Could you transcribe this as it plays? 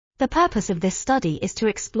The purpose of this study is to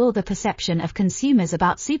explore the perception of consumers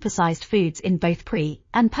about supersized foods in both pre-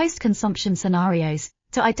 and post-consumption scenarios,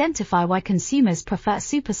 to identify why consumers prefer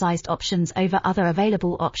supersized options over other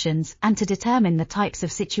available options and to determine the types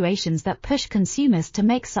of situations that push consumers to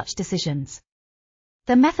make such decisions.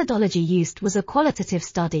 The methodology used was a qualitative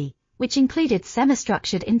study, which included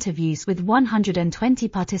semi-structured interviews with 120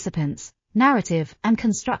 participants, narrative and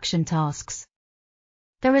construction tasks.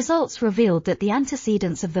 The results revealed that the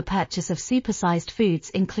antecedents of the purchase of supersized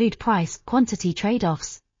foods include price, quantity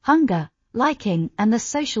trade-offs, hunger, liking, and the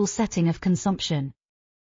social setting of consumption.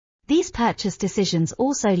 These purchase decisions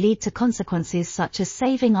also lead to consequences such as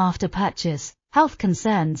saving after purchase, health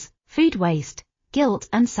concerns, food waste, guilt,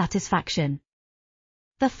 and satisfaction.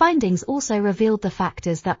 The findings also revealed the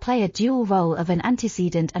factors that play a dual role of an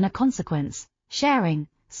antecedent and a consequence: sharing,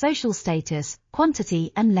 social status,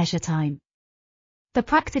 quantity, and leisure time. The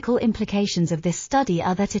practical implications of this study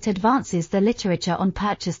are that it advances the literature on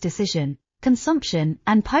purchase decision, consumption,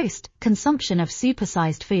 and post-consumption of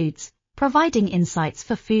supersized foods, providing insights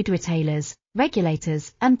for food retailers,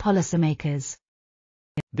 regulators, and policymakers.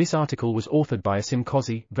 This article was authored by Asim,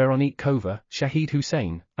 Qazi, Veronique, Cova, Shahid,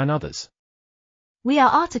 Hussain, and others. We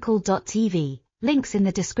are RTCLTV, links in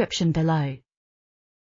the description below.